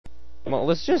Well,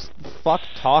 let's just fuck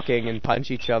talking and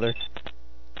punch each other.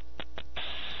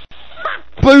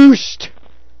 Boost!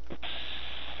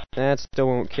 That still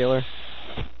won't kill her.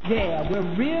 Yeah,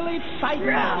 we're really fighting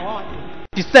now, aren't we?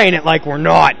 She's saying it like we're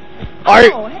not.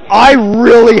 I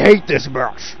really hate this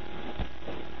brush.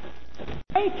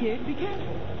 Hey, kid, be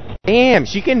careful. Damn,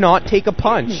 she cannot take a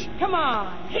punch. Come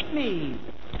on, hit me.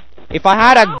 If I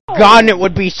had a gun, it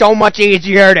would be so much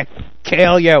easier to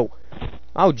kill you.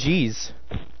 Oh, jeez.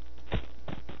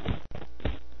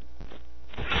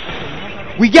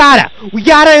 We got her! We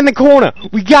got her in the corner!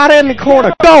 We got her in the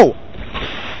corner! Go!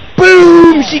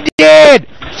 Boom! She did!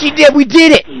 She did! We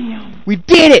did it! We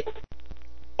did it!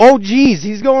 Oh, jeez.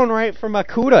 He's going right for my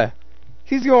Kuda.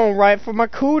 He's going right for my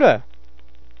Kuda.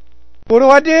 What do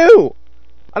I do?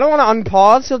 I don't want to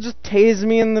unpause. He'll just tase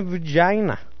me in the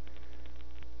vagina.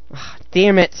 Ah,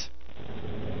 damn it.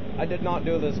 I did not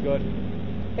do this good.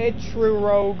 Hey, True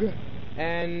Rogue.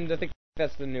 And I think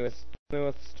that's the newest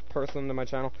person to my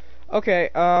channel. Okay,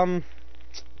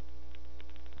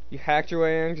 you hacked your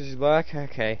way in because she's black?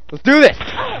 Okay. Let's do this!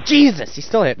 Jesus! He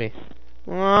still hit me.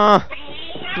 Well,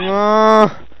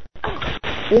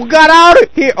 got out of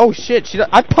here! Oh, shit.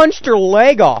 I punched her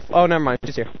leg off. Oh, never mind.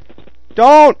 She's here.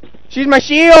 Don't! She's my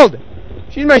shield!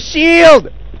 She's my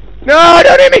shield! No,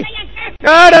 don't hit me!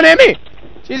 No, don't hit me!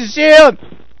 She's a shield!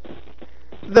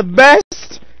 The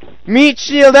best meat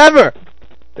shield ever!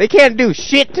 They can't do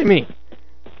shit to me.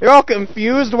 They're all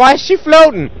confused. Why is she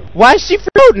floating? Why is she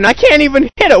floating? I can't even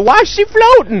hit her. Why is she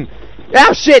floating?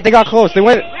 Oh, shit. They got close. They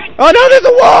went... Oh, no, there's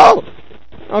a wall!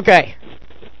 Okay.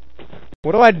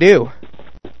 What do I do?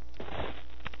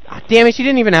 Ah, damn it. She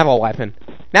didn't even have a weapon.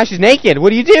 Now she's naked. What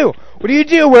do you do? What do you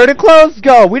do? Where do clothes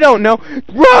go? We don't know.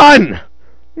 Run!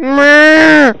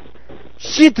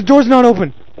 Shit, the door's not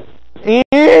open.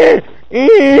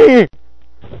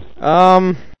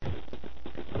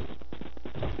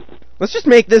 Let's just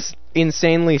make this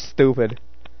insanely stupid.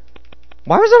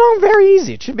 Why was it on very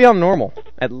easy? It should be on normal.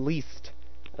 At least.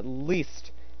 At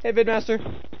least. Hey, Vidmaster.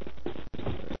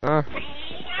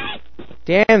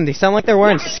 Damn, they sound like they're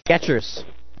wearing Skechers.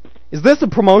 Is this a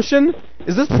promotion?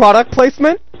 Is this product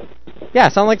placement? Yeah,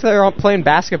 it sounds like they're all playing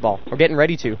basketball. Or getting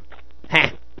ready to.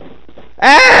 Ha!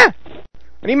 Ah!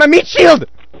 I need my meat shield!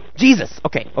 Jesus!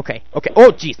 Okay. Oh,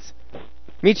 jeez.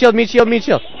 Meat shield, meat shield, meat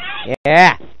shield.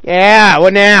 Yeah! Yeah!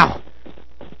 What now?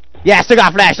 Yeah, I still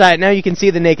got a flashlight. Now you can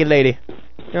see the naked lady.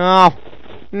 No.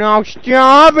 No,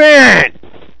 stop it!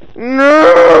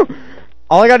 No!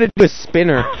 All I gotta do is spin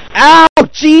her. Ow!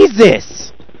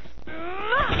 Jesus!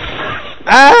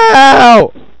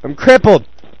 Ow! I'm crippled.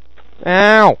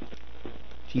 Ow!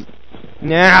 Jeez.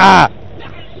 Nah!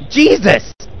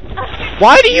 Jesus!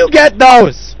 Why do you get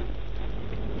those?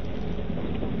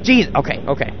 Jeez. Okay.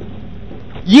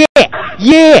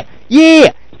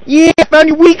 Yeah! Found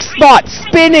your weak spot!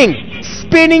 Spinning!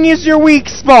 Spinning is your weak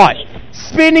spot!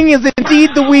 Spinning is indeed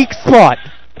the weak spot!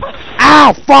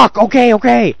 Ow! Fuck!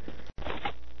 Okay.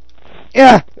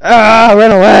 Yeah!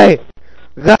 Run away!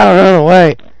 Gotta run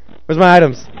away! Where's my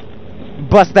items?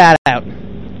 Bust that out.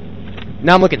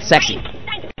 Now I'm looking sexy.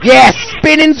 Yes!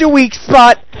 Spinning's your weak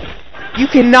spot! You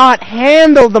cannot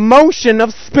handle the motion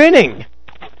of spinning!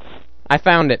 I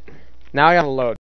found it. Now I gotta load.